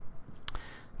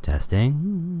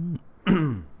Testing.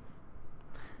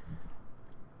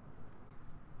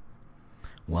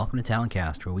 Welcome to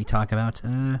Talentcast, where we talk about,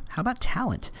 how about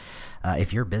talent?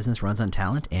 If your business runs on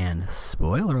talent, and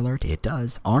spoiler alert, it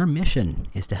does, our mission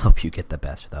is to help you get the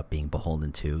best without being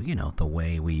beholden to, the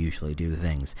way we usually do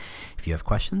things. If you have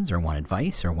questions or want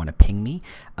advice or want to ping me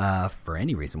for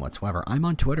any reason whatsoever, I'm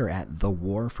on Twitter at The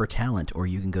War for Talent, or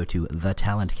you can go to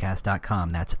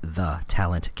thetalentcast.com. That's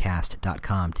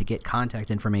thetalentcast.com to get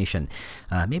contact information.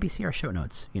 Maybe see our show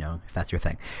notes, if that's your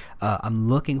thing. I'm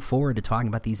looking forward to talking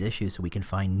about these issues so we can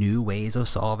find new ways of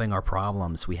solving our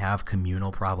problems. We have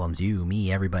communal problems. You,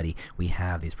 me, everybody. We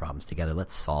have these problems together.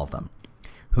 Let's solve them.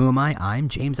 Who am I? I'm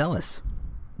James Ellis.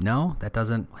 No, that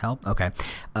doesn't help? Okay.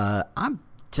 I'm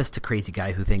just a crazy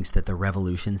guy who thinks that the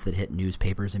revolutions that hit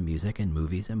newspapers and music and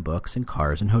movies and books and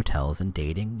cars and hotels and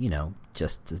dating,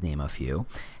 just to name a few,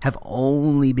 have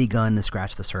only begun to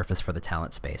scratch the surface for the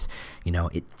talent space.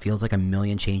 It feels like a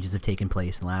million changes have taken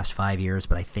place in the last 5 years,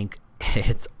 but I think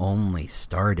it's only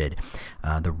started.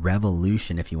 The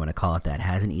revolution, if you want to call it that,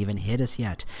 hasn't even hit us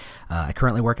yet. I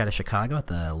currently work out of Chicago at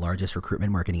the largest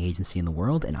recruitment marketing agency in the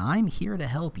world, and I'm here to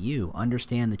help you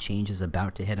understand the changes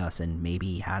about to hit us and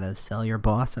maybe how to sell your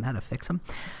boss and how to fix them.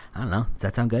 I don't know. Does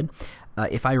that sound good?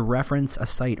 If I reference a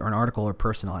site or an article or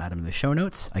person, I'll add them in the show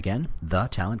notes. Again,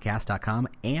 thetalentcast.com,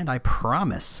 and I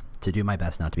promise to do my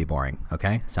best not to be boring.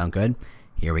 Okay? Sound good?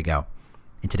 Here we go.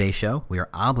 In today's show, we are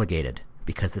obligated,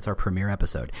 because it's our premiere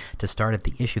episode, to start at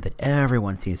the issue that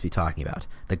everyone seems to be talking about,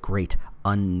 the great,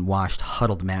 unwashed,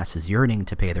 huddled masses yearning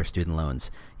to pay their student loans.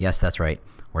 Yes, that's right.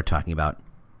 We're talking about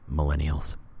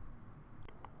millennials.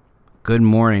 Good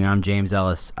morning. I'm James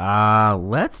Ellis.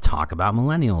 Let's talk about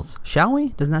millennials, shall we?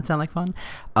 Doesn't that sound like fun?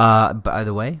 By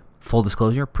the way, full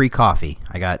disclosure, pre-coffee.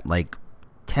 I got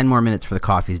 10 more minutes for the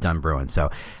coffee's done brewing. So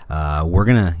you're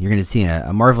gonna see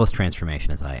a marvelous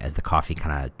transformation as the coffee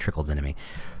kind of trickles into me.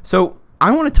 So I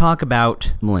want to talk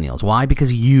about millennials. Why?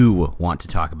 Because you want to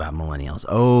talk about millennials.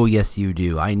 Oh, yes, you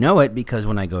do. I know it because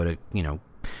when I go to,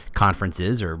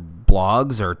 conferences or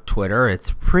blogs or Twitter, it's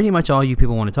pretty much all you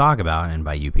people want to talk about. And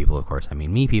by you people, of course, I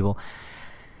mean me people.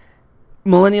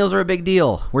 Millennials are a big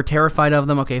deal. We're terrified of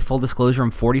them. Okay, full disclosure, I'm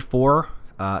 44.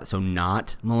 So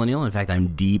not millennial. In fact, I'm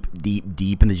deep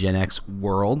in the Gen X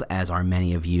world, as are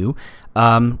many of you.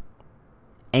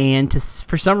 And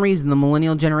for some reason, the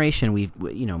millennial generation,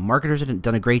 marketers have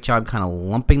done a great job kind of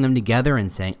lumping them together and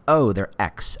saying, oh, they're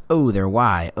X, oh, they're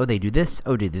Y, oh, they do this,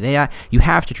 oh, they do that. You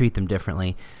have to treat them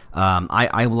differently.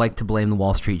 I would like to blame the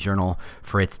Wall Street Journal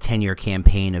for its 10-year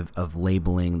campaign of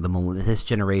labeling this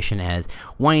generation as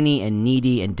whiny and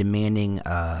needy and demanding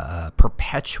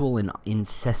perpetual and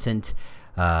incessant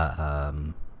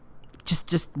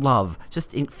just love,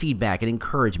 just feedback and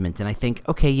encouragement. And I think,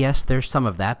 okay, yes, there's some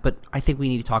of that, but I think we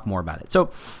need to talk more about it.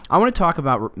 So I want to talk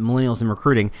about millennials in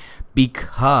recruiting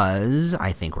because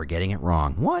I think we're getting it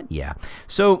wrong. What? Yeah.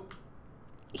 So,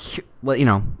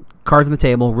 cards on the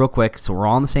table real quick. So we're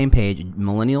all on the same page.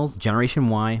 Millennials, Generation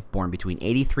Y, born between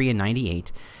 83 and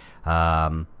 98. Blah,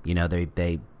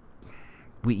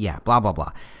 blah,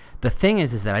 blah. The thing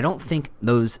is that I don't think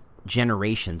those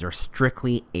generations are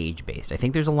strictly age-based. I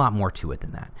think there's a lot more to it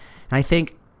than that. And I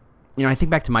think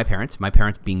back to my parents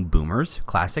being boomers,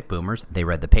 classic boomers. They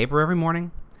read the paper every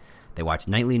morning. They watched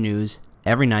nightly news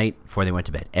every night before they went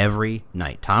to bed. Every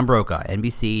night. Tom Brokaw,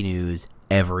 NBC News,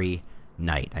 every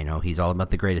night. I know he's all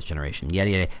about the greatest generation.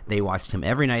 Yada. They watched him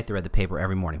every night. They read the paper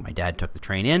every morning. My dad took the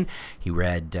train in. He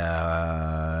read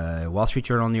Wall Street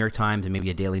Journal, New York Times, and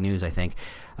maybe a Daily News, I think,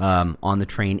 on the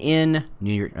train in,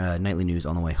 nightly news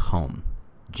on the way home.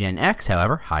 Gen X,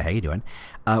 however, hi, how you doing?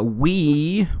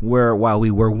 While we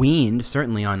were weaned,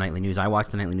 certainly on nightly news. I watched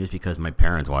the nightly news because my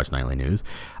parents watched nightly news.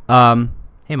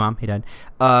 Hey, Mom. Hey, Dad.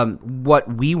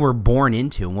 What we were born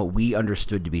into and what we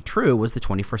understood to be true was the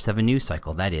 24/7 news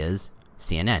cycle. That is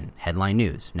CNN, headline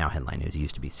news. Now headline news. It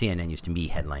used to be CNN, used to be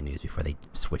headline news before they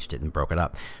switched it and broke it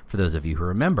up. For those of you who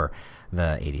remember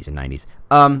the 80s and 90s.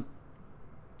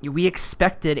 We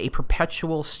expected a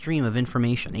perpetual stream of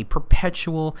information, a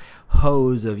perpetual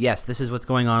hose of, yes, this is what's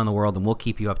going on in the world, and we'll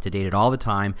keep you up to date all the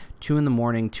time. 2 in the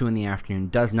morning, 2 in the afternoon,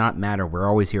 does not matter. We're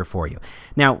always here for you.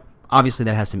 Now, obviously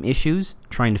that has some issues.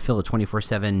 Trying to fill a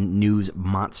 24/7 news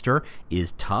monster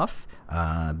is tough.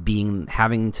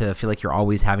 Having to feel like you're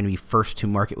always having to be first to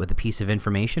market with a piece of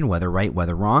information, whether right,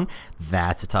 whether wrong,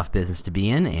 that's a tough business to be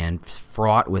in and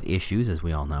fraught with issues, as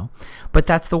we all know. But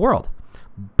that's the world.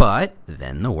 But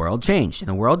then the world changed, and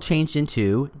the world changed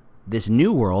into this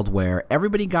new world where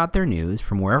everybody got their news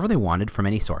from wherever they wanted from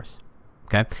any source.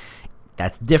 Okay?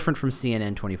 That's different from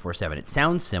CNN 24/7. It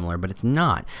sounds similar, but it's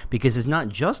not, because it's not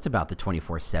just about the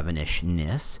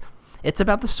 24/7-ishness. It's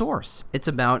about the source. It's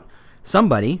about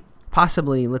somebody,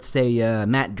 possibly, let's say,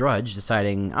 Matt Drudge,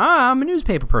 deciding, I'm a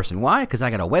newspaper person. Why? Because I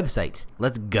got a website.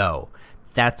 Let's go.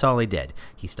 That's all he did.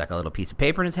 He stuck a little piece of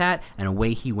paper in his hat, and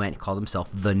away he went, called himself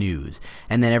The News.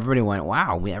 And then everybody went,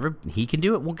 wow, he can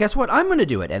do it. Well, guess what? I'm going to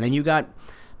do it. And then you got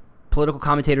political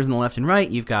commentators on the left and right.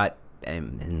 You've got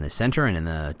in the center and in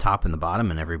the top and the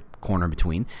bottom and every corner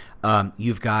between.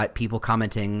 You've got people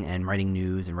commenting and writing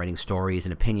news and writing stories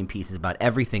and opinion pieces about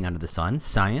everything under the sun,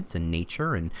 science and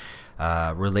nature and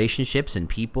relationships and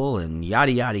people and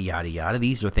yada, yada, yada, yada.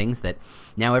 These are things that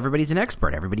now everybody's an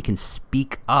expert. Everybody can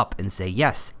speak up and say,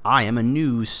 yes, I am a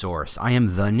news source. I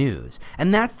am the news.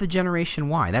 And that's the Generation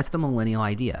Y. That's the millennial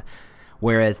idea.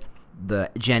 Whereas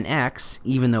the Gen X,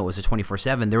 even though it was a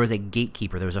 24/7, there was a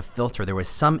gatekeeper, there was a filter, there was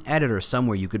some editor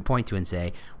somewhere you could point to and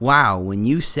say, wow, when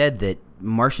you said that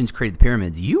Martians created the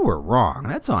pyramids, you were wrong.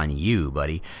 That's on you,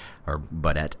 buddy, or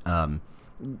budette.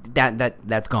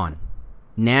 That's gone.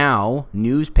 Now,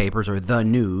 newspapers, or the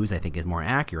news, I think is more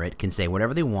accurate, can say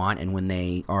whatever they want, and when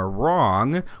they are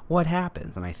wrong, what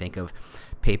happens? And I think of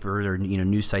papers or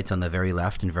news sites on the very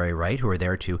left and very right who are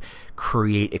there to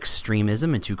create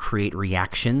extremism and to create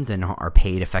reactions and are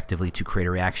paid effectively to create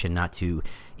a reaction, not to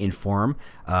inform.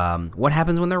 What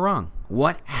happens when they're wrong?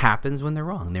 What happens when they're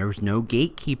wrong? There's no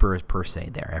gatekeepers per se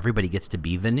there. Everybody gets to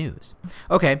be the news.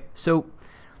 Okay, so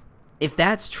if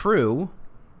that's true,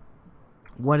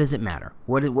 what does it matter?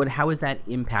 How does that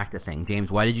impact a thing?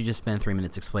 James, why did you just spend 3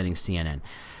 minutes explaining CNN?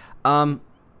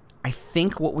 I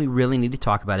think what we really need to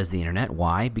talk about is the internet.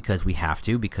 Why? Because we have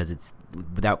to, because it's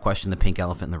without question the pink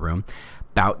elephant in the room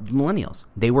about millennials.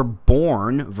 They were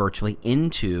born virtually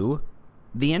into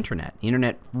the internet. The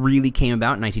internet really came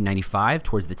about in 1995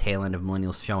 towards the tail end of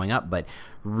millennials showing up, but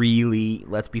really,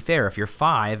 let's be fair, if you're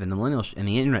 5 and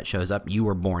the internet shows up, you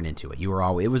were born into it.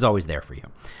 It was always there for you.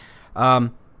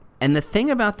 And the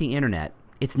thing about the internet,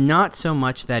 it's not so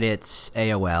much that it's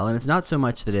AOL, and it's not so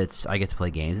much that it's I get to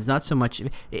play games. It's not so much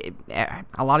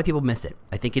a lot of people miss it.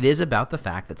 I think it is about the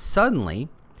fact that suddenly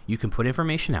you can put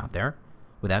information out there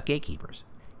without gatekeepers.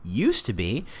 Used to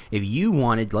be, if you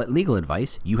wanted legal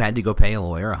advice, you had to go pay a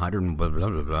lawyer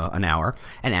 $100 an hour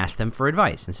and ask them for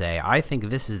advice and say, I think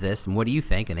this is this, and what do you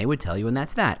think? And they would tell you, and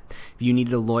that's that. If you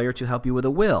needed a lawyer to help you with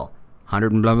a will,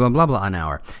 $100 and blah, blah, blah, blah an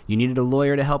hour. You needed a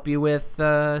lawyer to help you with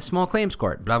small claims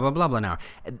court, blah, blah, blah, blah an hour.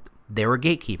 There were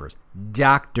gatekeepers.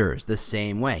 Doctors, the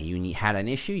same way. You had an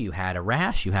issue, you had a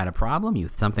rash, you had a problem,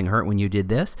 something hurt when you did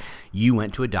this. You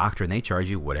went to a doctor and they charge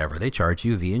you whatever they charge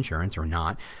you via insurance or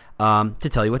not to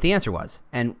tell you what the answer was.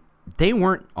 And they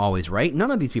weren't always right.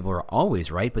 None of these people are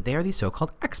always right, but they are these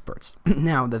so-called experts.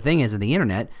 Now, the thing is, with the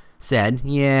internet said,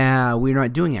 yeah, we're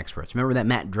not doing experts. Remember that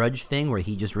Matt Drudge thing where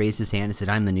he just raised his hand and said,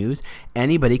 I'm the news?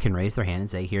 Anybody can raise their hand and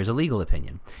say, here's a legal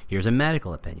opinion. Here's a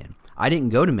medical opinion. I didn't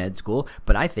go to med school,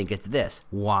 but I think it's this.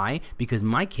 Why? Because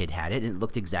my kid had it and it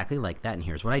looked exactly like that, and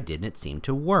here's what I did, and it seemed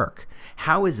to work.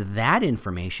 How is that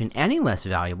information any less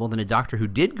valuable than a doctor who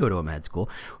did go to a med school,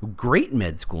 great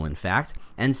med school in fact,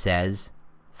 and says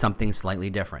something slightly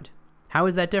different? How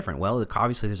is that different? Well,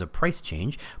 obviously there's a price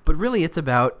change, but really it's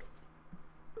about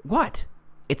what?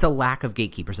 It's a lack of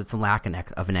gatekeepers. It's a lack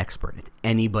of an expert.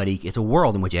 It's a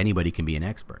world in which anybody can be an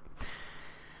expert.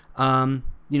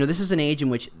 This is an age in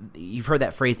which you've heard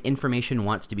that phrase, information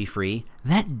wants to be free.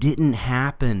 That didn't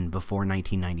happen before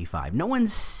 1995. No one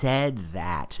said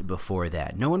that before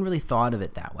that. No one really thought of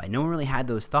it that way. No one really had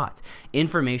those thoughts.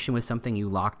 Information was something you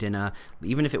locked in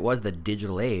even if it was the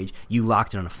digital age, you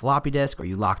locked it on a floppy disk, or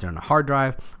you locked it on a hard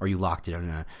drive, or you locked it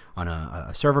on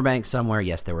a server bank somewhere.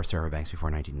 Yes, there were server banks before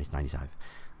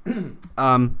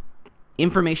 1995.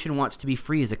 Information wants to be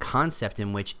free is a concept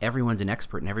in which everyone's an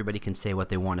expert and everybody can say what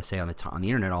they want to say on the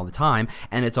internet all the time,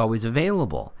 and it's always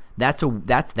available. That's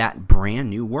that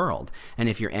brand new world. And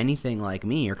if you're anything like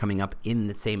me or coming up in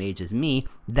the same age as me,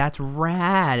 that's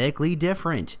radically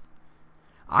different.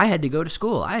 I had to go to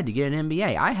school. I had to get an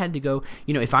MBA. I had to go,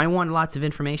 if I wanted lots of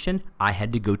information, I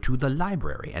had to go to the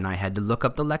library and I had to look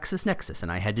up the LexisNexis and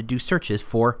I had to do searches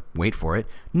for, wait for it,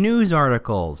 news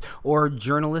articles or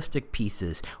journalistic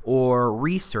pieces or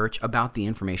research about the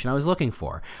information I was looking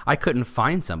for. I couldn't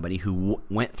find somebody who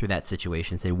went through that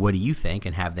situation and say, what do you think?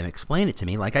 And have them explain it to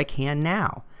me like I can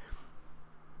now.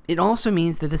 It also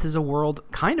means that this is a world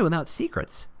kind of without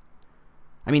secrets.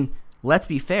 I mean, let's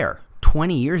be fair.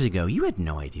 20 years ago, you had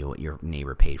no idea what your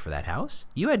neighbor paid for that house.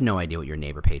 You had no idea what your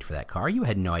neighbor paid for that car. You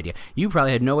had no idea. You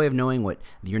probably had no way of knowing what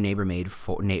your neighbor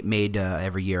made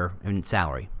every year in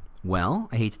salary. Well,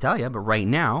 I hate to tell you, but right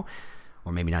now,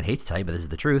 or maybe not hate to tell you, but this is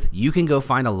the truth, you can go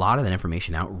find a lot of that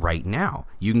information out right now.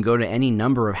 You can go to any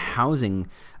number of housing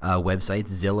websites,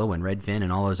 Zillow and Redfin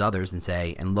and all those others,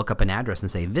 and look up an address and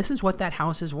say, this is what that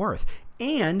house is worth.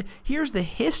 And here's the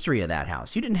history of that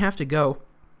house. You didn't have to go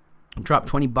drop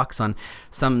 $20 on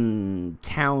some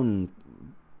town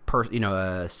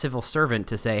a civil servant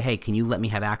to say, hey, can you let me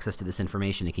have access to this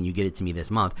information and can you get it to me this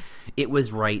month? It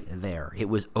was right there. It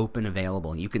was open,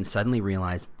 available. You can suddenly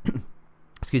realize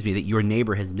that your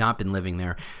neighbor has not been living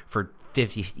there for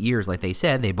 50 years like they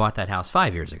said. They bought that house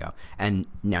 5 years ago, and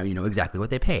now you know exactly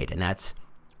what they paid, and that's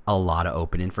a lot of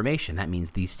open information. That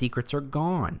means these secrets are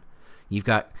gone. You've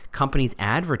got companies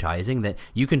advertising that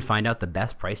you can find out the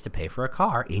best price to pay for a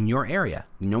car in your area.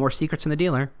 No more secrets from the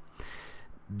dealer.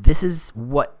 This is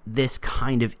what this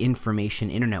kind of information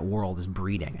internet world is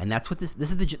breeding, and that's what this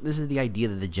is the idea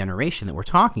that the generation that we're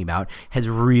talking about has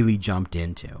really jumped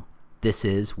into. This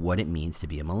is what it means to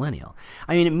be a millennial.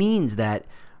 I mean, it means that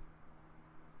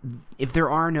if there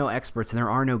are no experts and there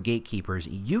are no gatekeepers,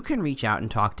 you can reach out and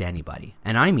talk to anybody,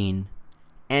 and I mean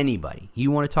anybody.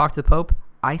 You want to talk to the Pope?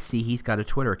 I see he's got a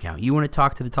Twitter account. You want to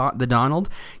talk to the Donald?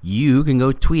 You can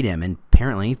go tweet him, and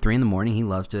apparently 3 a.m, he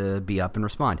loves to be up and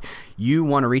respond. You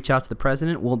want to reach out to the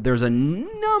president? Well, there's a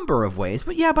number of ways,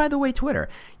 but yeah, by the way, Twitter.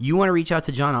 You want to reach out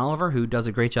to John Oliver, who does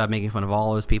a great job making fun of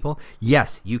all those people?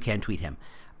 Yes, you can tweet him.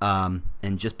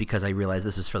 And just because I realized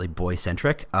this was fairly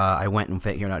boy-centric, I went and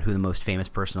figured out who the most famous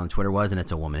person on Twitter was, and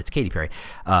it's a woman. It's Katy Perry.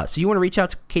 So you want to reach out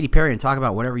to Katy Perry and talk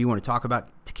about whatever you want to talk about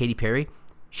to Katy Perry?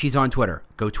 She's on Twitter.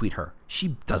 Go tweet her.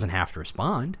 She doesn't have to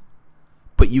respond,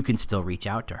 but you can still reach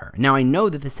out to her. Now, I know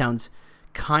that this sounds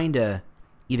kind of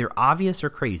either obvious or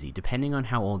crazy, depending on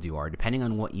how old you are, depending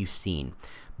on what you've seen.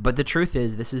 But the truth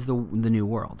is, this is the new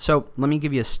world. So let me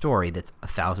give you a story that's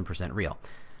 1,000% real.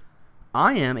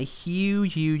 I am a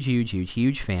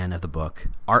huge fan of the book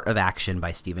Art of Action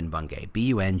by Stephen Bungay,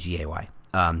 Bungay.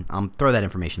 I'll throw that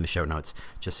information in the show notes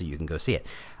just so you can go see it.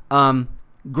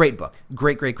 Great book.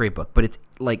 Great book. But it's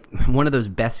like one of those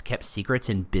best kept secrets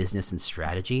in business and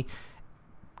strategy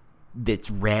that's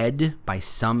read by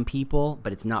some people,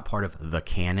 but it's not part of the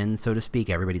canon, so to speak.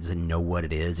 Everybody doesn't know what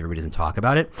it is. Everybody doesn't talk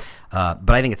about it. But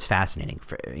I think it's fascinating.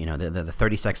 The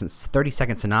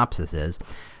 30-second synopsis is,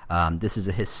 this is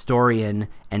a historian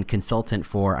and consultant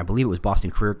for, I believe it was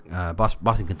Boston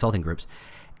Consulting Groups,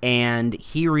 and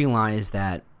he realized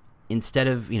that instead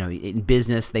of, in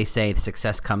business, they say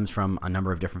success comes from a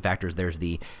number of different factors. There's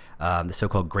the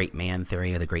so-called great man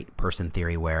theory or the great person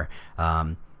theory, where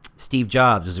Steve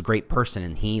Jobs was a great person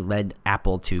and he led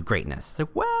Apple to greatness. It's like,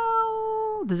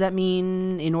 well, does that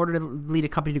mean in order to lead a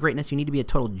company to greatness, you need to be a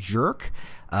total jerk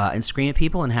and scream at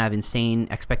people and have insane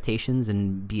expectations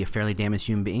and be a fairly damaged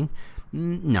human being?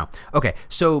 No. Okay,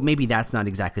 so maybe that's not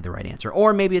exactly the right answer.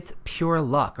 Or maybe it's pure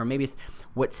luck, or maybe it's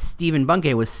what Stephen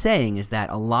Bungay was saying is that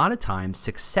a lot of times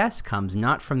success comes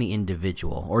not from the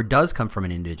individual, or does come from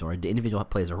an individual, or the individual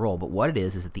plays a role, but what it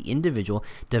is that the individual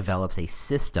develops a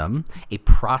system, a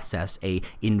process, a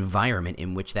environment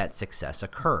in which that success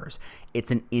occurs.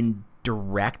 It's an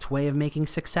indirect way of making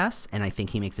success, and I think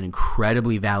he makes an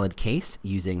incredibly valid case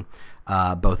using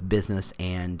both business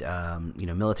and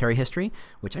military history,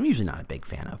 which I'm usually not a big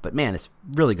fan of. But man, it's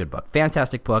a really good book.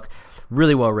 Fantastic book.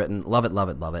 Really well written. Love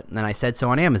it. And I said so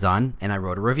on Amazon, and I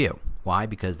wrote a review. Why?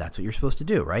 Because that's what you're supposed to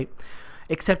do, right?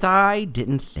 Except I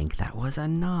didn't think that was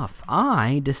enough.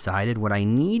 I decided what I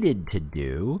needed to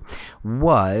do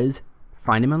was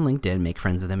find him on LinkedIn, make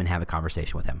friends with him, and have a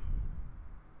conversation with him.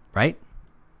 Right?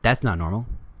 That's not normal.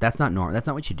 That's not normal. That's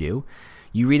not what you do.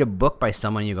 You read a book by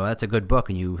someone, and you go, that's a good book,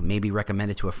 and you maybe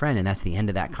recommend it to a friend, and that's the end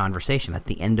of that conversation. That's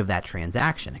the end of that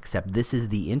transaction, except this is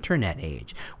the internet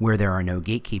age where there are no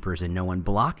gatekeepers and no one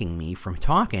blocking me from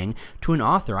talking to an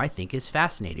author I think is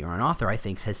fascinating, or an author I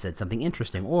think has said something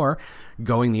interesting, or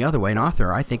going the other way, an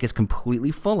author I think is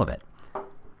completely full of it.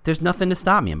 There's nothing to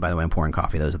stop me. And by the way, I'm pouring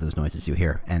coffee. Those are those noises you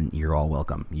hear, and you're all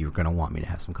welcome. You're going to want me to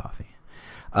have some coffee.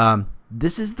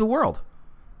 This is the world.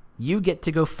 You get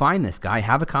to go find this guy,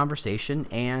 have a conversation,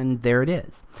 and there it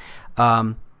is.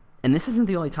 And this isn't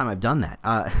the only time I've done that.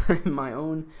 My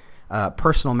own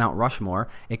personal Mount Rushmore,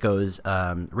 it goes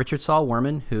Richard Saul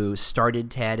Wurman, who started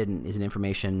TED and is an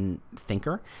information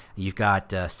thinker. You've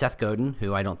got Seth Godin,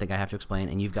 who I don't think I have to explain,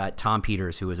 and you've got Tom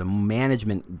Peters, who is a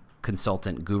management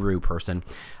consultant guru person.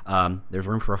 There's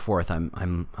room for a fourth.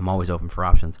 I'm always open for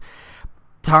options.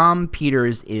 Tom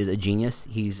Peters is a genius.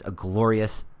 He's a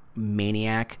glorious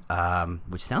maniac,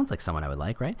 which sounds like someone I would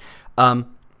like, right?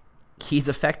 He's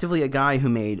effectively a guy who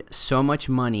made so much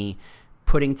money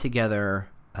putting together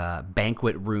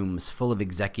banquet rooms full of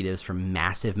executives from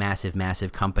massive, massive,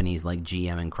 massive companies like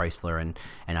GM and Chrysler and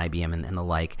IBM and the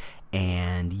like,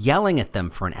 and yelling at them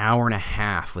for an hour and a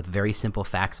half with very simple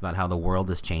facts about how the world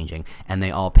is changing, and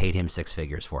they all paid him six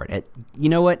figures for it. You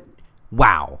know what?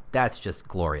 Wow, that's just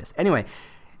glorious. Anyway,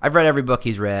 I've read every book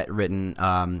he's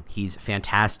written. He's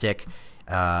fantastic.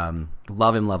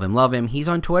 Love him, love him, love him. He's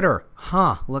on Twitter.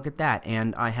 Look at that.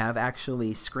 And I have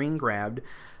actually screen grabbed,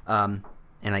 and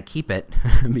I keep it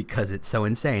because it's so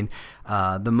insane,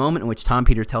 the moment in which Tom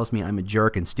Peters tells me I'm a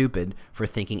jerk and stupid for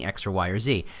thinking X or Y or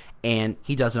Z. And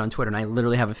he does it on Twitter. And I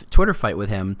literally have a Twitter fight with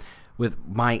him, with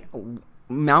my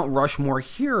Mount Rushmore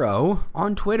hero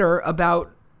on Twitter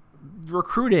about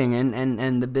recruiting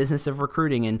and the business of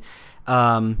recruiting.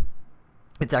 And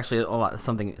it's actually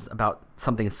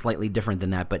something slightly different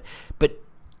than that. But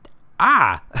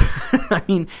I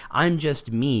mean, I'm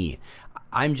just me.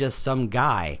 I'm just some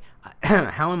guy.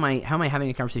 How am I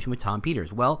having a conversation with Tom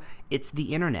Peters? Well, it's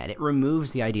the internet. It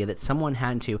removes the idea that someone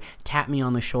had to tap me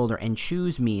on the shoulder and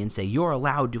choose me and say, you're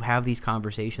allowed to have these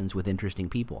conversations with interesting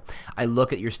people. I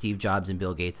look at your Steve Jobs and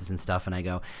Bill Gates and stuff, and I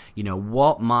go,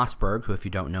 Walt Mossberg, who, if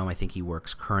you don't know, I think he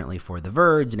works currently for The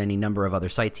Verge and any number of other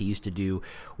sites. He used to do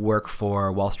work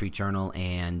for Wall Street Journal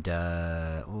and,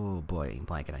 I'm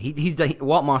blanking out.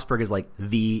 Walt Mossberg is like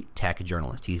the tech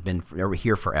journalist. He's been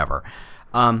here forever.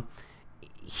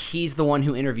 He's the one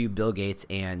who interviewed Bill Gates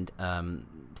and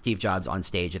Steve Jobs on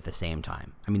stage at the same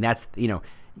time. I mean, that's,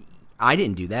 I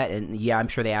didn't do that. And yeah, I'm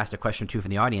sure they asked a question or two from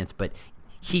the audience, but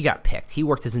he got picked. He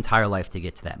worked his entire life to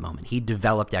get to that moment. He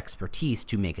developed expertise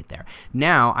to make it there.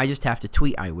 Now, I just have to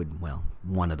tweet.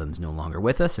 One of them's no longer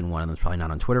with us, and one of them's probably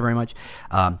not on Twitter very much.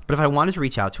 But if I wanted to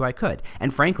reach out to, I could.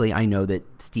 And frankly, I know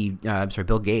that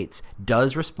Bill Gates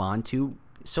does respond to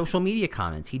social media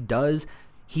comments.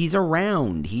 He's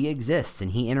around, he exists,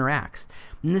 and he interacts.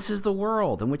 And this is the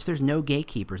world in which there's no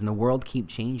gatekeepers, and the world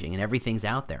keeps changing, and everything's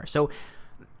out there. So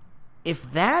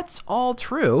if that's all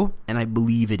true, and I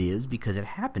believe it is because it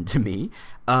happened to me,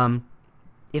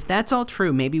 if that's all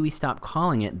true, maybe we stop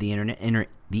calling it the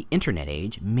internet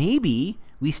age. Maybe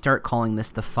we start calling this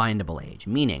the findable age,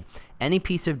 meaning any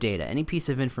piece of data, any piece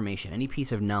of information, any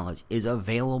piece of knowledge is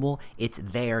available. It's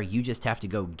there. You just have to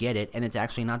go get it, and it's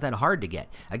actually not that hard to get.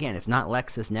 Again, it's not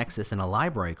LexisNexis and a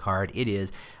library card. It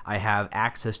is I have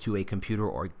access to a computer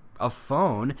or a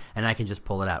phone, and I can just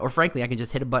pull it out. Or frankly, I can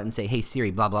just hit a button and say, hey, Siri,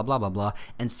 blah, blah, blah, blah, blah,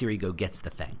 and Siri gets the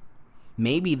thing.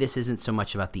 Maybe this isn't so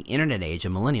much about the internet age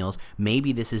of millennials.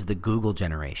 Maybe this is the Google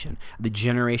generation, the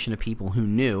generation of people who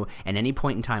knew at any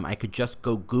point in time I could just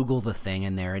go Google the thing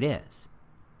and there it is,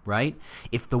 right?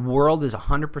 If the world is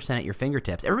 100% at your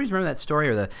fingertips. Everybody's remember that story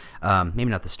or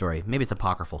maybe not the story. Maybe it's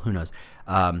apocryphal. Who knows?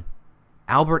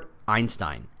 Albert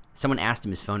Einstein. Someone asked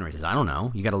him his phone number. He says, I don't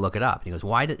know. You got to look it up. And he goes,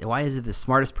 why is it the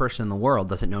smartest person in the world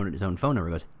doesn't know his own phone number?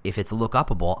 He goes, if it's look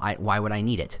upable, why would I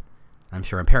need it? I'm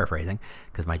sure I'm paraphrasing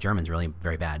because my German's really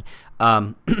very bad.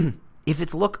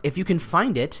 If you can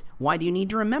find it, why do you need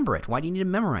to remember it? Why do you need to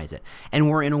memorize it? And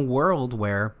we're in a world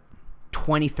where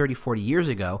 20, 30, 40 years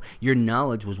ago, your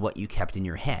knowledge was what you kept in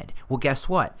your head. Well, guess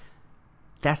what?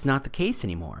 That's not the case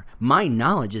anymore. My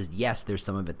knowledge is, yes, there's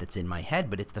some of it that's in my head,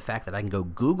 but it's the fact that I can go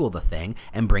Google the thing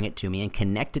and bring it to me and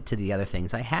connect it to the other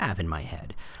things I have in my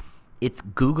head. It's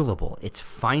Googleable, it's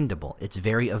findable, it's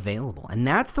very available. And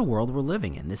that's the world we're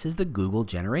living in. This is the Google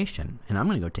generation. And I'm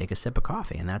going to go take a sip of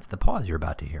coffee, and that's the pause you're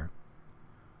about to hear.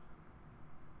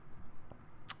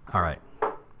 All right.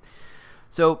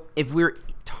 So if we're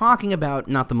talking about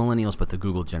not the millennials, but the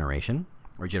Google generation,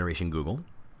 or Generation Google,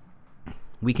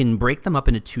 we can break them up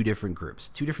into two different groups,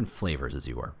 two different flavors, as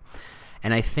you were.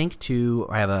 And I think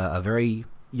I have a very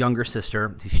younger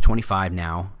sister. She's 25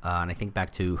 now, and I think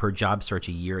back to her job search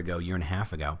a year and a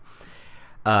half ago.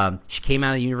 She came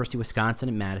out of the University of Wisconsin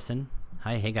in Madison.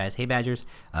 Hey guys, hey Badgers.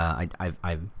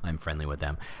 I'm friendly with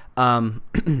them.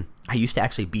 I used to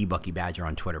actually be Bucky Badger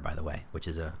on Twitter, by the way, which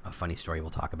is a funny story we'll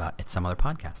talk about at some other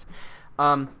podcast.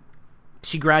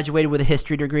 She graduated with a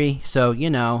history degree, so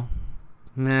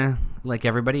like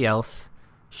everybody else.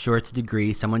 Sure, it's a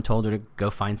degree. Someone told her to go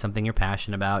find something you're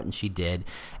passionate about, and she did.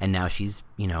 And now she's,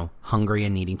 hungry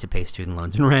and needing to pay student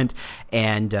loans and rent.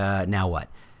 And now what?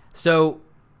 So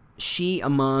she,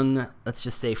 among, let's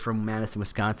just say from Madison,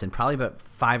 Wisconsin, probably about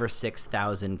 5,000 or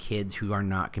 6,000 kids who are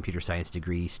not computer science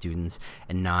degree students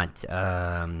and not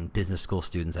business school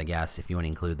students, I guess, if you want to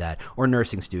include that, or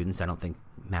nursing students. I don't think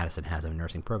Madison has a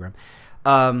nursing program.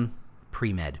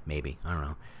 Pre-med, maybe. I don't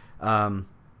know.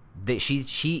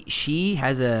 She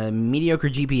has a mediocre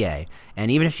GPA,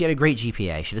 and even if she had a great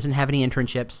GPA, she doesn't have any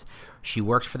internships. She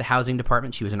worked for the housing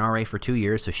department. She was an RA for 2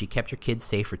 years, so she kept her kids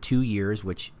safe for 2 years,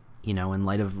 which in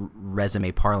light of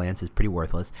resume parlance, is pretty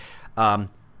worthless.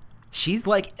 She's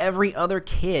like every other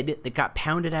kid that got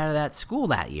pounded out of that school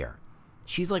that year.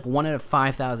 She's like one out of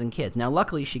 5,000 kids. Now,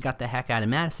 luckily, she got the heck out of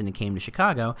Madison and came to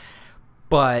Chicago.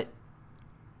 But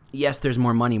yes, there's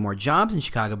more money, more jobs in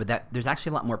Chicago, but there's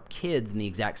actually a lot more kids in the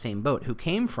exact same boat who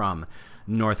came from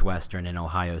Northwestern and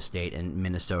Ohio State and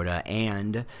Minnesota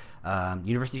and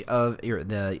University of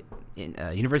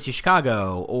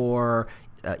Chicago or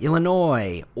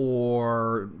Illinois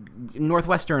or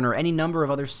Northwestern or any number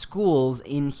of other schools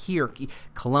in here,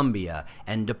 Columbia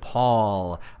and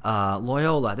DePaul,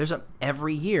 Loyola. There's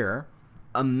every year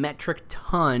a metric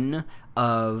ton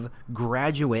of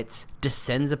graduates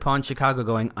descends upon Chicago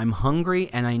going, I'm hungry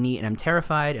and I'm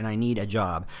terrified and I need a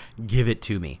job. Give it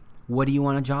to me. What do you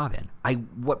want a job in?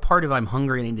 What part of I'm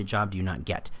hungry and I need a job do you not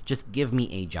get? Just give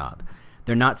me a job.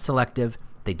 They're not selective.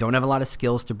 They don't have a lot of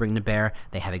skills to bring to bear.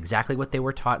 They have exactly what they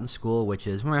were taught in school, which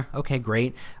is, okay,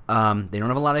 great. They don't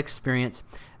have a lot of experience.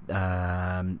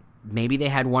 Maybe they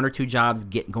had one or two jobs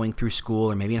going through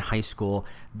school or maybe in high school.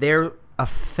 They're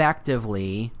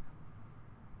effectively,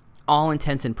 all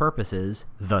intents and purposes,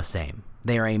 the same.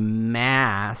 They are a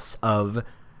mass of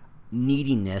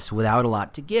neediness without a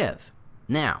lot to give.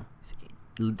 Now,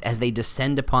 as they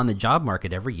descend upon the job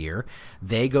market every year,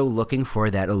 they go looking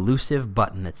for that elusive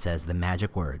button that says the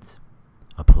magic words,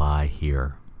 apply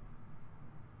here.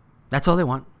 That's all they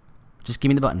want. Just give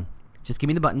me the button. Just give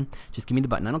me the button. Just give me the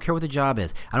button. I don't care what the job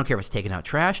is. I don't care if it's taking out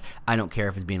trash. I don't care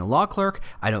if it's being a law clerk.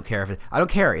 I don't care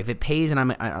if it pays and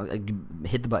I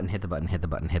hit the button, hit the button, hit the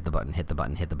button, hit the button, hit the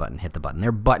button, hit the button, hit the button.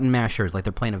 They're button mashers like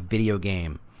they're playing a video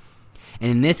game. And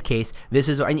in this case, this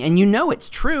is, and it's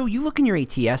true. You look in your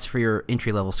ATS for your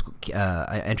entry level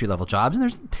jobs, and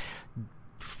there's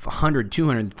 100,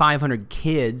 200, 500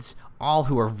 kids, all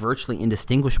who are virtually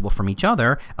indistinguishable from each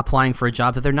other, applying for a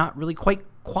job that they're not really quite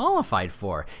qualified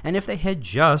for. And if they had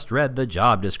just read the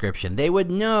job description, they would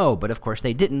know. But of course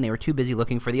they didn't. They were too busy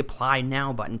looking for the apply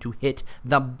now button to hit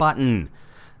the button.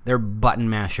 They're button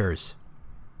mashers.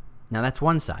 Now that's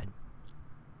one side.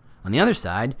 On the other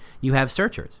side, you have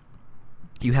searchers.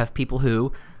 You have people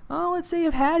who, let's say,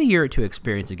 have had a year or two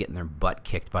experience of getting their butt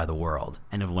kicked by the world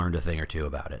and have learned a thing or two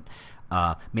about it.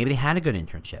 Maybe they had a good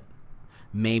internship.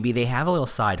 Maybe they have a little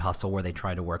side hustle where they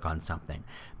try to work on something.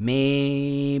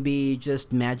 Maybe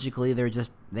just magically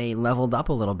they leveled up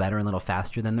a little better and a little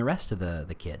faster than the rest of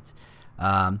the kids.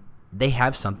 They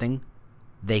have something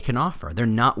they can offer. They're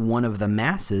not one of the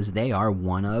masses. They are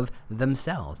one of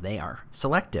themselves. They are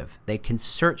selective. They can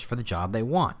search for the job they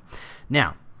want.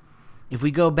 Now, if we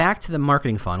go back to the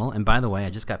marketing funnel, and by the way, I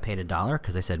just got paid $1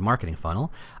 because I said marketing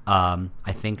funnel.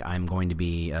 I think I'm going to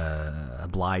be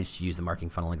obliged to use the marketing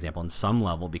funnel example on some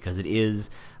level because it is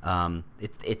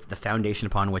it's the foundation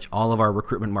upon which all of our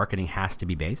recruitment marketing has to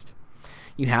be based.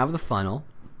 You have the funnel,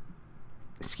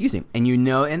 and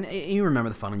you remember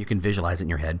the funnel. You can visualize it in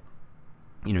your head.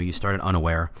 You started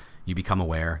unaware, you become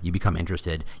aware, you become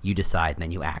interested, you decide, and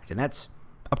then you act, and that's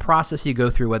a process you go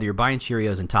through whether you're buying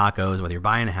Cheerios and tacos, whether you're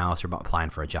buying a house or applying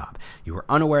for a job. You were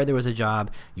unaware there was a job.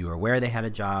 You were aware they had a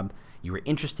job. You were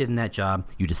interested in that job.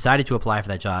 You decided to apply for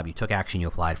that job. You took action. You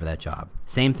applied for that job.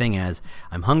 Same thing as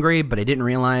I'm hungry, but I didn't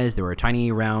realize there were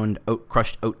tiny round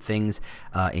crushed oat things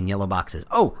in yellow boxes.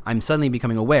 Oh, I'm suddenly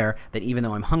becoming aware that even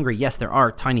though I'm hungry, yes, there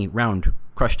are tiny round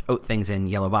crushed oat things in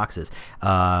yellow boxes.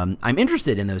 I'm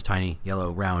interested in those tiny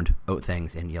yellow round oat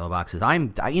things in yellow boxes.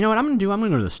 You know what I'm going to do? I'm going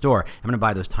to go to the store. I'm going to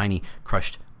buy those tiny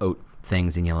crushed oat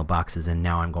things in yellow boxes, and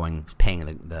now I'm paying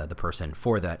the person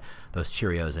for those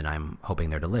Cheerios, and I'm hoping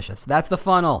they're delicious. That's the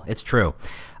funnel. It's true.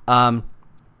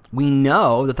 We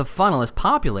know that the funnel is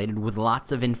populated with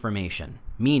lots of information,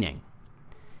 meaning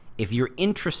if you're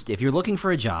looking for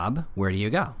a job, where do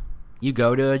you go? You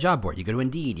go to a job board. You go to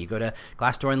Indeed. You go to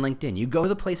Glassdoor and LinkedIn. You go to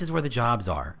the places where the jobs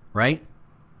are, right?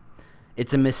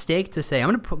 It's a mistake to say, I'm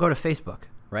going to go to Facebook,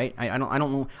 right? I don't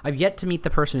know. I've yet to meet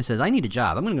the person who says, I need a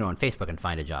job. I'm going to go on Facebook and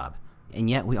find a job. And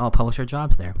yet we all publish our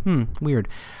jobs there. Weird.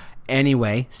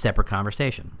 Anyway, separate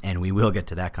conversation. And we will get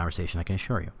to that conversation, I can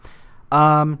assure you.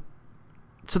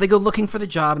 So they go looking for the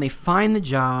job, and they find the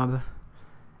job,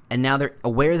 and now they're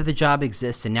aware that the job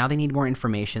exists, and now they need more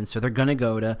information, so they're going to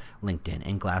go to LinkedIn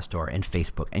and Glassdoor and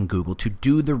Facebook and Google to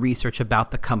do the research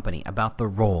about the company, about the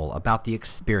role, about the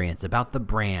experience, about the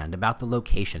brand, about the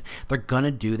location. They're going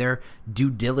to do their due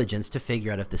diligence to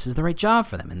figure out if this is the right job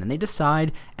for them, and then they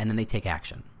decide, and then they take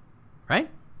action, right?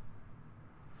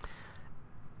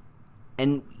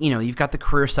 And, you've got the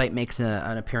career site makes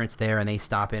an appearance there, and they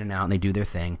stop in and out, and they do their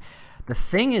thing. The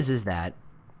thing is that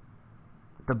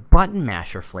the button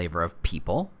masher flavor of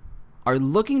people are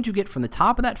looking to get from the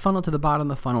top of that funnel to the bottom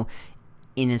of the funnel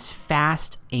in as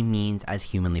fast a means as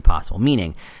humanly possible.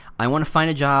 Meaning, I want to find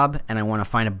a job and I want to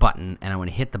find a button and I want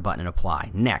to hit the button and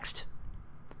apply. Next.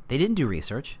 They didn't do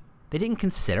research. They didn't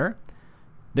consider.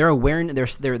 Their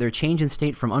awareness, their change in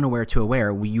state from unaware to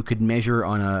aware, you could measure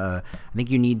on I think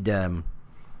you need, you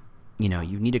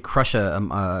need to crush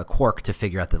a cork to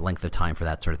figure out the length of time for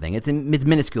that sort of thing. It's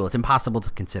minuscule. It's impossible to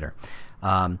consider.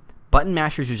 Button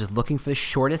mashers are just looking for the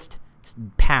shortest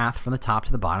path from the top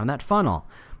to the bottom of that funnel.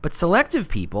 But selective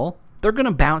people, they're going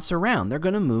to bounce around. They're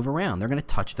going to move around. They're going to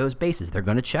touch those bases. They're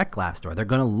going to check Glassdoor. They're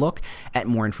going to look at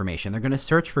more information. They're going to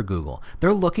search for Google.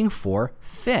 They're looking for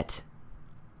fit.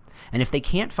 And if they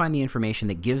can't find the information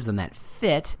that gives them that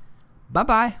fit,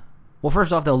 bye-bye. Well,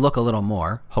 first off, they'll look a little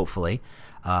more, hopefully.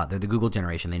 They're the Google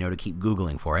generation. They know to keep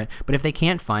Googling for it. But if they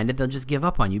can't find it, they'll just give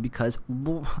up on you because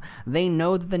they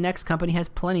know that the next company has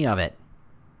plenty of it.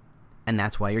 And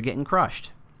that's why you're getting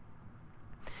crushed.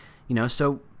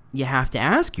 So you have to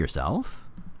ask yourself,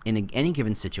 in any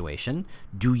given situation,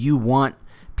 do you want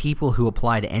people who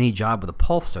apply to any job with a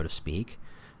pulse, so to speak,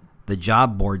 the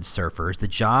job board surfers, the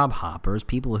job hoppers,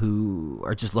 people who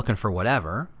are just looking for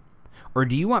whatever, or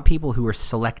do you want people who are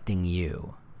selecting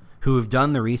you, who have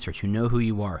done the research, who know who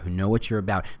you are, who know what you're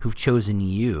about, who've chosen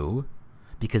you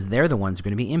because they're the ones who are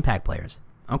going to be impact players?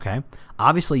 Okay.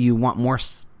 Obviously, you want more,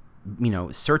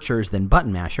 searchers than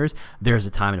button mashers. There's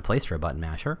a time and a place for a button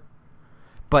masher.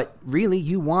 But really,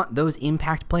 you want those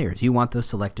impact players. You want those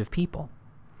selective people.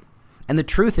 And the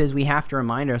truth is, we have to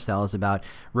remind ourselves about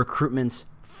recruitment's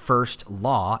first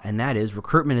law, and that is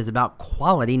recruitment is about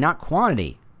quality, not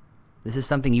quantity. This is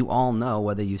something you all know,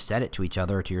 whether you said it to each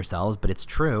other or to yourselves, but it's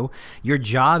true. Your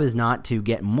job is not to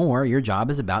get more. Your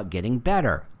job is about getting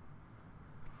better.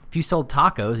 If you sold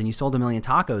tacos and you sold 1 million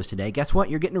tacos today, guess what?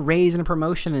 You're getting a raise and a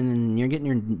promotion and you're getting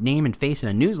your name and face in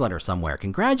a newsletter somewhere.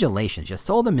 Congratulations. You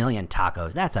sold 1 million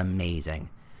tacos. That's amazing.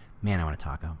 Man, I want a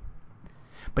taco.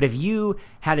 But if you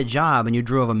had a job and you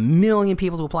drove 1 million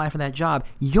people to apply for that job,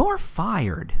 you're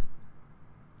fired.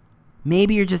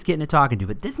 Maybe you're just getting a talking to,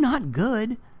 but this is not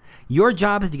good. Your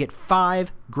job is to get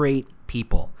 5 great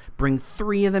people. Bring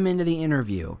 3 of them into the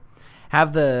interview.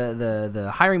 Have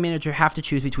the hiring manager have to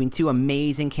choose between 2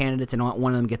 amazing candidates and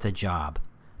one of them gets a job.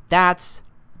 That's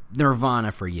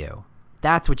nirvana for you.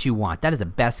 That's what you want. That is a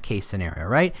best case scenario,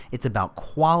 right? It's about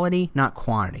quality, not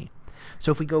quantity.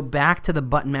 So if we go back to the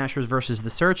button mashers versus the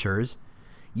searchers,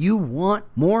 you want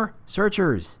more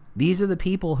searchers. These are the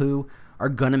people who are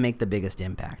going to make the biggest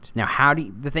impact. Now,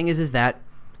 the thing is that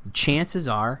chances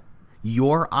are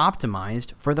you're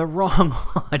optimized for the wrong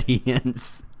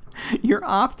audience. You're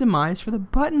optimized for the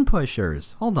button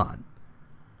pushers. Hold on.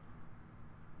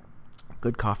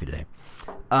 Good coffee today.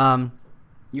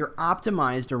 You're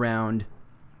optimized around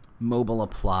mobile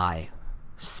apply,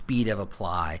 speed of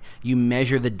apply. You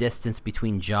measure the distance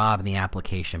between job and the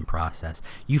application process.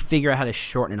 You figure out how to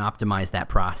shorten and optimize that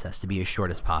process to be as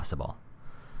short as possible.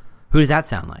 Who does that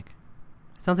sound like?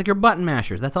 It sounds like your button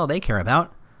mashers. That's all they care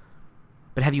about.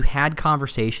 But have you had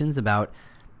conversations about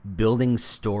building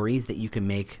stories that you can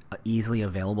make easily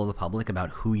available to the public about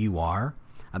who you are,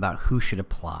 about who should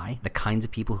apply, the kinds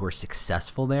of people who are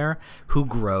successful there, who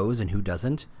grows and who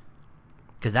doesn't?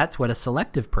 Because that's what a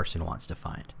selective person wants to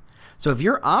find. So if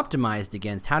you're optimized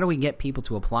against how do we get people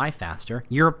to apply faster,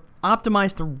 you're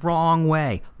optimized the wrong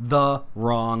way. The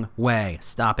wrong way.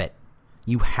 Stop it.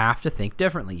 You have to think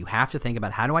differently. You have to think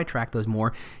about how do I attract those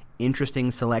more interesting,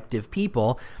 selective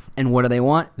people, and what do they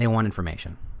want? They want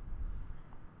information.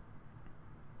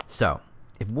 So,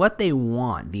 if what they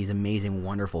want, these amazing,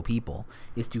 wonderful people,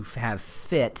 is to have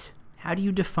fit, how do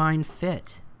you define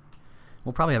fit?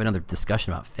 We'll probably have another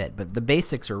discussion about fit, but the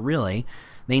basics are really,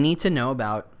 they need to know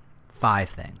about 5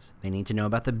 things. They need to know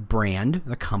about the brand,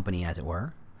 the company as it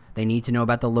were. They need to know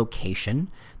about the location.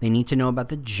 They need to know about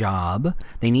the job.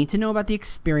 They need to know about the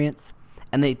experience.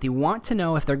 And they want to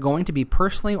know if they're going to be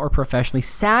personally or professionally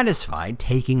satisfied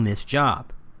taking this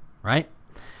job, right?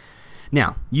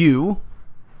 Now, you,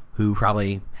 who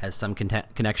probably has some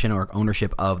connection or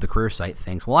ownership of the career site,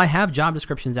 thinks, well, I have job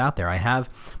descriptions out there. I have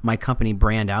my company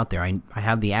brand out there. I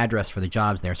have the address for the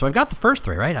jobs there. So I've got the first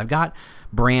 3, right? I've got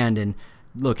brand and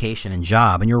location and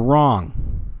job, and you're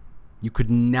wrong. You could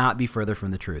not be further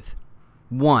from the truth.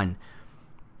 1,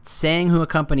 saying who a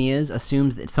company is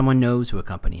assumes that someone knows who a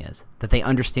company is, that they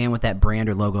understand what that brand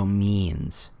or logo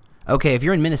means. Okay, if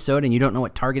you're in Minnesota and you don't know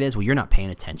what Target is, well, you're not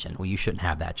paying attention. Well, you shouldn't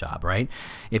have that job, right?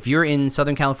 If you're in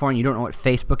Southern California and you don't know what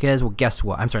Facebook is, well, guess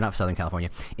what? I'm sorry, not Southern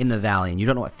California. In the Valley, and you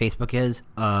don't know what Facebook is,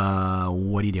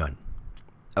 what are you doing?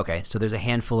 Okay, so there's a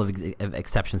handful of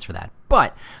exceptions for that.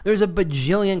 But there's a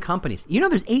bajillion companies. You know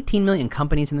there's 18 million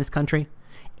companies in this country?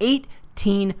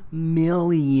 18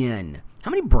 million.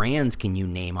 How many brands can you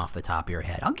name off the top of your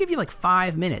head? I'll give you like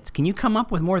 5 minutes. Can you come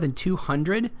up with more than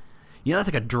 200? You know, that's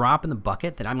like a drop in the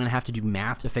bucket that I'm going to have to do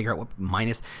math to figure out what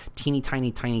minus tiny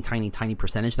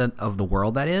percentage of the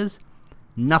world that is.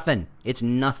 Nothing. It's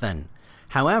nothing.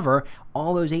 However,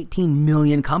 all those 18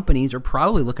 million companies are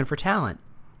probably looking for talent.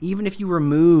 Even if you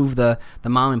remove the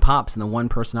mom and pops and the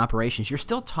one-person operations, you're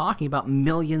still talking about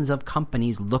millions of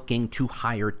companies looking to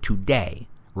hire today,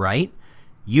 right?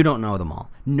 You don't know them all.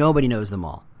 Nobody knows them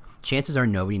all. Chances are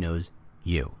nobody knows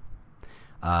you.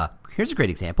 Here's a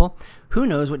great example. Who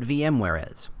knows what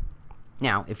VMware is?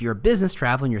 Now, if you're a business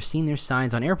traveler and you're seeing their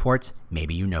signs on airports,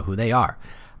 maybe you know who they are.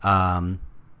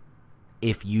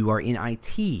 If you are in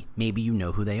IT, maybe you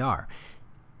know who they are.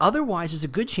 Otherwise, there's a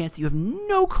good chance that you have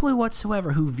no clue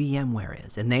whatsoever who VMware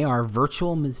is. And they are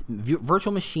virtual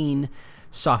machine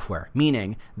software,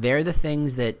 meaning they're the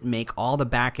things that make all the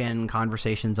back-end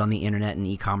conversations on the internet and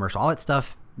e-commerce, all that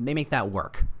stuff, they make that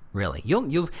work, really.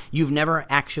 You've never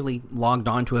actually logged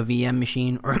on to a VM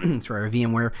machine or sorry, a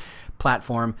VMware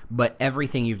platform, but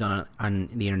everything you've done on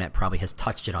the internet probably has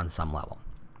touched it on some level.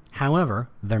 However,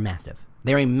 they're massive.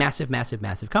 They're a massive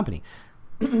company.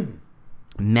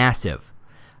 Massive.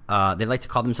 They like to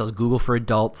call themselves Google for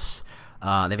adults. They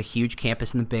have a huge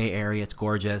campus in the Bay Area. It's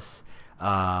gorgeous.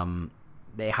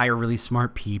 They hire really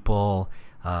smart people.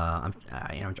 I'm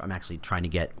actually trying to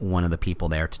get one of the people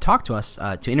there to talk to us,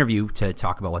 to interview, to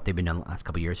talk about what they've been doing the last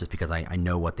couple of years, just because I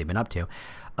know what they've been up to.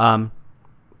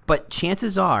 But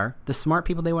chances are the smart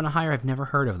people they want to hire have never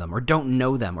heard of them or don't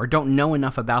know them or don't know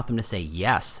enough about them to say,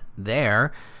 yes,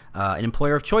 they're an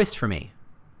employer of choice for me,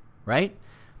 right?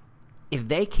 If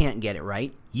they can't get it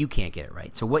right, you can't get it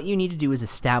right. So what you need to do is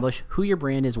establish who your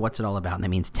brand is, what's it all about. And that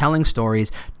means telling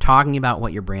stories, talking about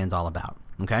what your brand's all about.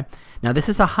 Okay? Now, this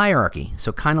is a hierarchy.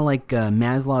 So kind of like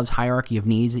Maslow's hierarchy of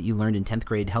needs that you learned in 10th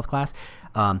grade health class,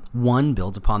 one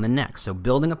builds upon the next. So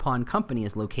building upon company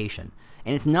is location.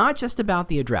 And it's not just about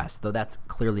the address, though that's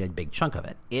clearly a big chunk of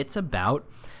it. It's about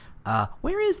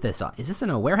where is this? Is this in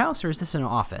a warehouse or is this in an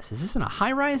office? Is this in a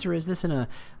high-rise or is this in a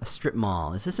strip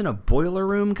mall? Is this in a boiler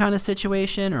room kind of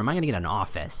situation or am I going to get an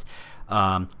office?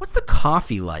 What's the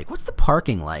coffee like? What's the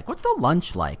parking like? What's the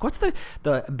lunch like? What's the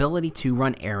ability to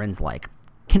run errands like?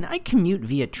 Can I commute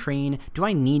via train? Do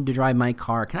I need to drive my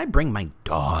car? Can I bring my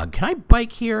dog? Can I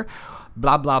bike here?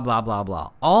 Blah, blah, blah, blah,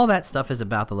 blah. All that stuff is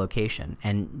about the location,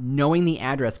 and knowing the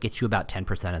address gets you about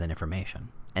 10% of that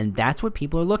information. And that's what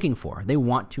people are looking for. They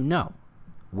want to know,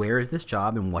 where is this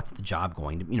job and what's the job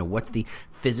going to, what's the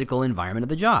physical environment of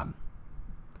the job?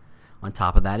 On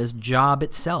top of that is job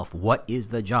itself. What is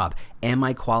the job? Am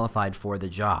I qualified for the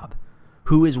job?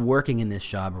 Who is working in this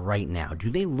job right now? Do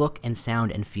they look and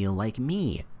sound and feel like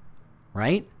me?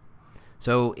 Right?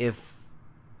 So if,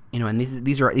 and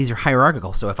these are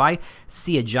hierarchical. So if I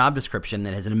see a job description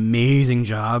that has an amazing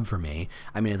job for me,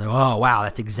 it's like, oh, wow,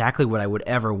 that's exactly what I would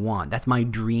ever want. That's my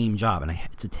dream job. And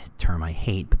it's a term I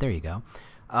hate, but there you go.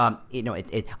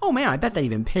 Oh man, I bet that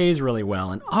even pays really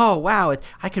well. And oh wow,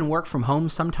 I can work from home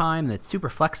sometime. That's super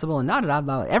flexible and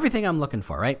everything I'm looking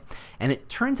for, right? And it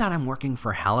turns out I'm working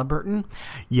for Halliburton.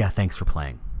 Yeah, thanks for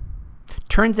playing.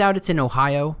 Turns out it's in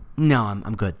Ohio. No,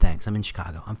 I'm good, thanks. I'm in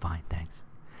Chicago. I'm fine, thanks.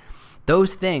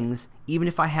 Those things, even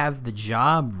if I have the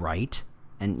job right,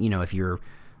 and if you're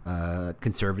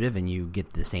conservative and you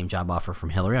get the same job offer from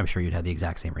Hillary, I'm sure you'd have the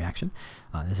exact same reaction.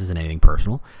 This isn't anything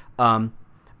personal.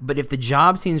 But if the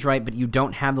job seems right, but you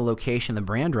don't have the location, the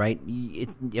brand right,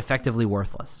 it's effectively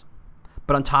worthless.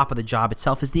 But on top of the job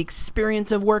itself is the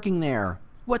experience of working there.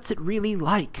 What's it really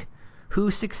like?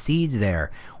 Who succeeds there?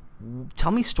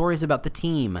 Tell me stories about the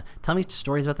team. Tell me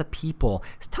stories about the people.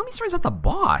 Tell me stories about the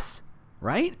boss,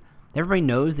 right? Everybody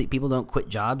knows that people don't quit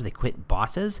jobs, they quit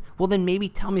bosses. Well, then maybe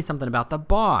tell me something about the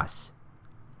boss.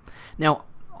 Now,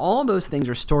 all of those things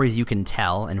are stories you can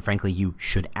tell, and frankly, you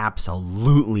should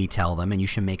absolutely tell them, and you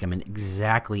should make them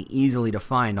exactly easily to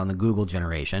find on the Google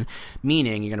generation,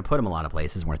 meaning you're going to put them a lot of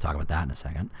places. We're going to talk about that in a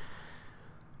second.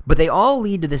 But they all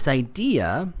lead to this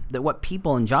idea that what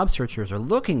people and job searchers are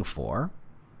looking for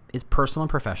is personal and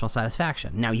professional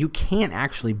satisfaction. Now, you can't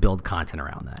actually build content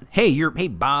around that. Hey,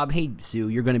 Bob, hey, Sue,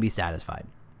 you're going to be satisfied.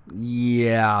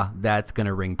 Yeah, that's going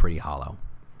to ring pretty hollow.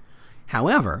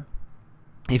 However,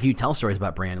 if you tell stories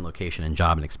about brand and location and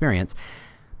job and experience,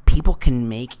 people can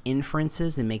make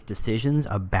inferences and make decisions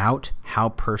about how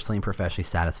personally and professionally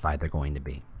satisfied they're going to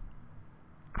be.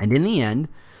 And in the end,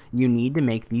 you need to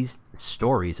make these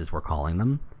stories, as we're calling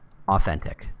them,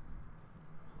 authentic.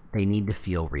 They need to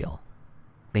feel real.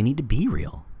 They need to be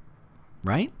real,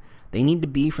 right? They need to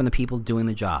be from the people doing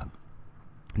the job.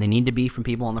 They need to be from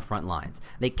people on the front lines.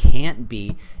 They can't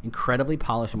be incredibly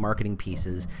polished marketing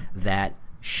pieces that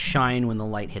shine when the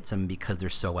light hits them because they're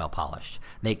so well polished.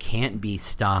 They can't be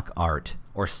stock art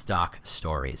or stock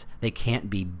stories. They can't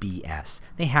be BS.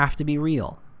 They have to be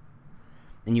real.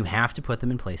 And you have to put them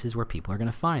in places where people are going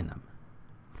to find them.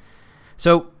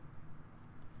 So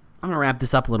I'm going to wrap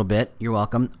this up a little bit. You're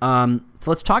welcome. So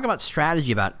let's talk about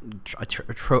strategy about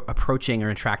approaching or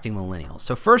attracting millennials.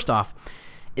 So first off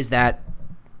is that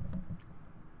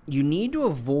you need to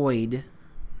avoid.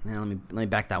 Now let me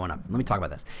back that one up. Let me talk about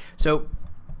this. So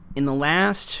in the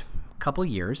last couple of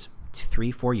years,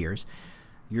 3-4 years,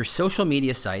 your social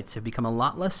media sites have become a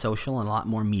lot less social and a lot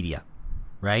more media,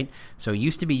 right? So it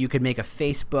used to be you could make a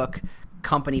Facebook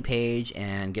company page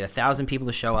and get 1,000 people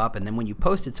to show up, and then when you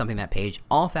posted something on that page,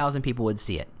 all 1,000 people would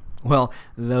see it. Well,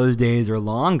 those days are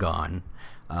long gone.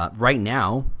 Right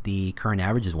now, the current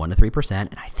average is 1 to 3%,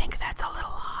 and I think that's a little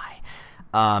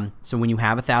high. So when you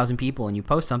have 1,000 people and you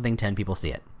post something, 10 people see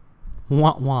it.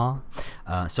 Wah, wah.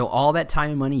 So all that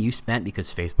time and money you spent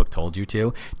because Facebook told you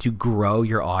to grow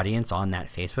your audience on that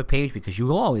Facebook page, because you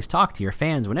will always talk to your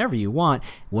fans whenever you want,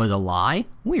 was a lie.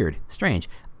 Weird. Strange.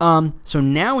 So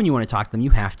now when you want to talk to them, you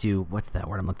have to, what's that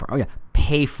word I'm looking for? Oh yeah,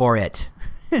 pay for it.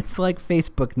 It's like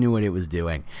Facebook knew what it was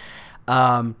doing.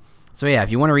 So yeah,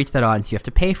 if you want to reach that audience, you have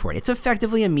to pay for it. It's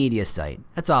effectively a media site.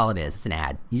 That's all it is. It's an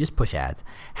ad. You just push ads.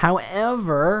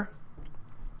 However,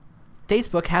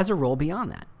 Facebook has a role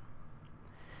beyond that.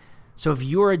 So if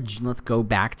you're, let's go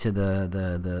back to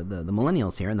the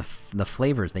millennials here and the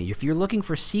flavors. If you're looking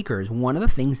for seekers, one of the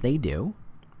things they do,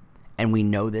 and we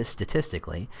know this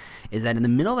statistically, is that in the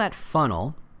middle of that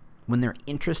funnel, when their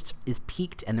interest is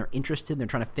piqued and they're interested, they're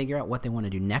trying to figure out what they want to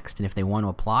do next, and if they want to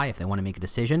apply, if they want to make a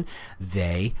decision,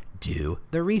 they do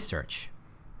the research.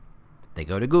 They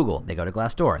go to Google, they go to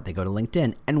Glassdoor, they go to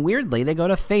LinkedIn, and weirdly, they go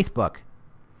to Facebook.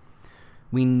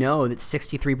 We know that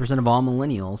 63% of all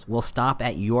millennials will stop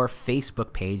at your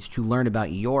Facebook page to learn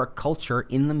about your culture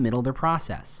in the middle of their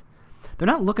process. They're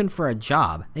not looking for a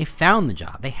job. They found the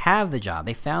job. They have the job.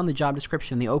 They found the job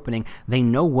description, the opening. They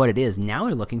know what it is. Now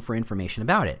they're looking for information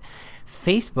about it.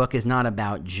 Facebook is not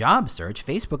about job search.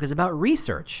 Facebook is about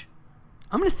research.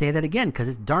 I'm going to say that again because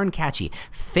it's darn catchy.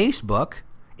 Facebook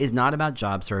is not about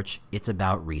job search. It's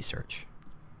about research.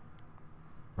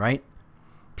 Right?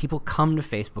 People come to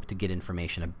Facebook to get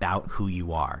information about who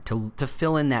you are, to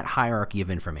fill in that hierarchy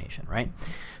of information, right?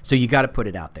 So you got to put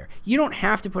it out there. You don't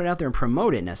have to put it out there and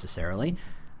promote it necessarily.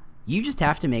 You just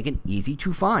have to make it easy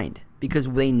to find, because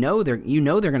they know they're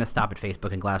going to stop at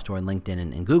Facebook and Glassdoor and LinkedIn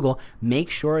and Google.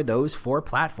 Make sure those 4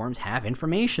 platforms have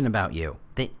information about you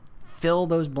that fill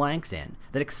those blanks in,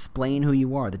 that explain who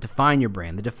you are, that define your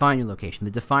brand, that define your location,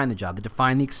 that define the job, that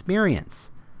define the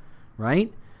experience,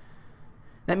 right?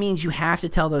 That means you have to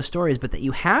tell those stories, but that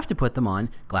you have to put them on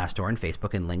Glassdoor and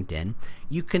Facebook and LinkedIn.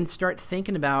 You can start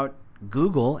thinking about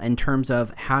Google in terms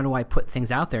of how do I put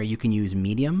things out there. You can use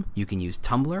Medium, you can use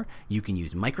Tumblr, you can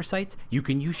use microsites, you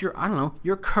can use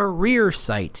your career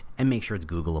site and make sure it's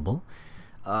Googleable.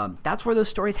 That's where those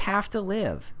stories have to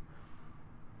live.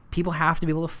 People have to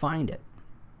be able to find it.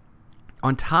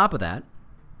 On top of that,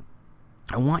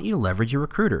 I want you to leverage your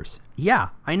recruiters. Yeah,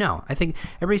 I know. I think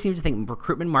everybody seems to think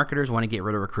recruitment marketers want to get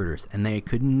rid of recruiters, and they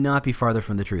could not be farther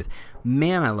from the truth.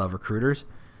 Man, I love recruiters.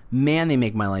 Man, they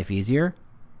make my life easier.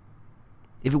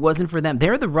 If it wasn't for them,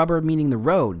 they're the rubber meeting the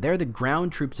road. They're the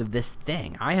ground troops of this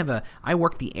thing. I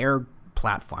work the air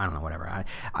platform. I don't know, whatever.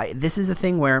 This is a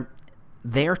thing where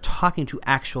they're talking to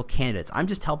actual candidates. I'm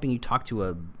just helping you talk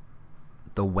to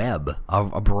the web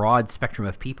of a broad spectrum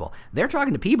of people. They're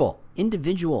talking to people,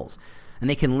 individuals. And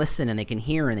they can listen and they can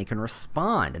hear and they can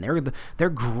respond. And they're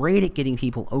great at getting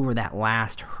people over that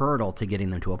last hurdle to getting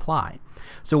them to apply.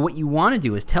 So what you want to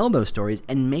do is tell those stories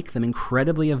and make them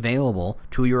incredibly available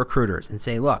to your recruiters and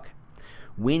say, look,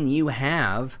 when you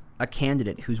have a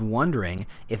candidate who's wondering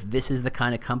if this is the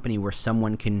kind of company where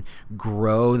someone can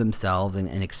grow themselves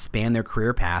and expand their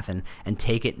career path and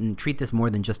take it and treat this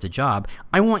more than just a job,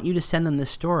 I want you to send them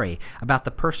this story about the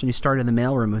person who started in the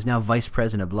mailroom who's now vice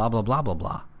president of blah, blah, blah, blah,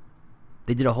 blah.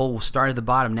 They did a whole start at the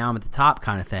bottom, now I'm at the top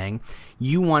kind of thing.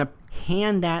 You want to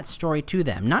hand that story to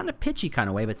them, not in a pitchy kind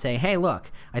of way, but say, hey,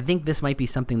 look, I think this might be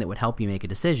something that would help you make a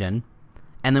decision,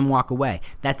 and then walk away.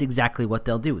 That's exactly what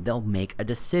they'll do. They'll make a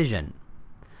decision.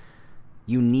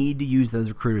 You need to use those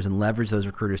recruiters and leverage those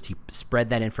recruiters to spread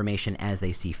that information as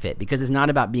they see fit, because it's not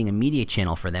about being a media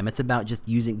channel for them. It's about just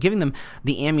giving them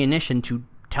the ammunition to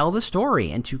tell the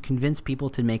story and to convince people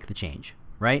to make the change,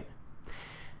 right?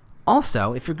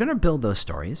 Also, if you're going to build those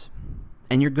stories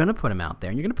and you're going to put them out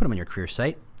there and you're going to put them on your career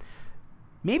site,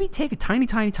 maybe take a tiny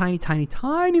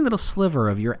little sliver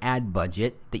of your ad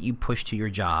budget that you push to your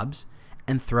jobs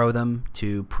and throw them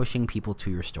to pushing people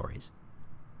to your stories.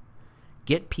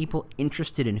 Get people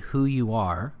interested in who you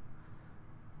are,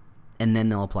 and then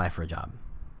they'll apply for a job.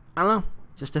 I don't know.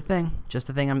 Just a thing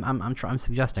I'm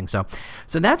suggesting. So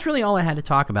that's really all I had to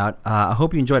talk about. I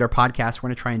hope you enjoyed our podcast. We're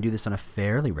going to try and do this on a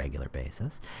fairly regular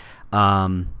basis.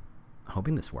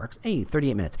 Hoping this works. Hey,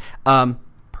 38 minutes.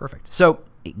 Perfect. So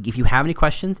if you have any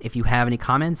questions, if you have any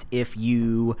comments, if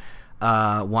you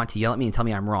want to yell at me and tell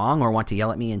me I'm wrong, or want to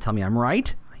yell at me and tell me I'm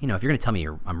right, if you're going to tell me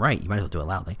I'm right, you might as well do it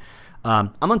loudly.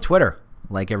 I'm on Twitter,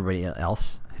 like everybody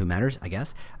else who matters, I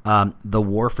guess. The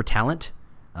War for Talent.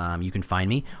 You can find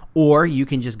me, or you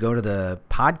can just go to the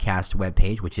podcast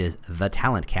webpage, which is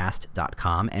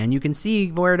thetalentcast.com, and you can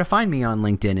see where to find me on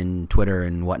LinkedIn and Twitter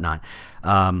and whatnot.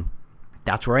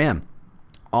 That's where I am.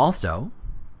 Also,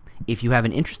 if you have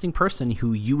an interesting person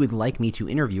who you would like me to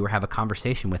interview or have a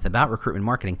conversation with about recruitment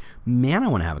marketing, man, I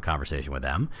want to have a conversation with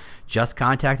them. Just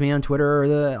contact me on Twitter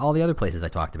or all the other places I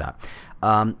talked about.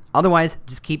 Otherwise,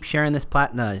 just keep sharing this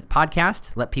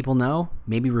podcast. Let people know.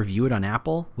 Maybe review it on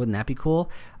Apple. Wouldn't that be cool?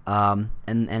 And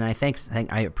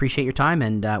I appreciate your time,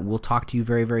 and we'll talk to you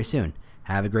very, very soon.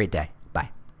 Have a great day.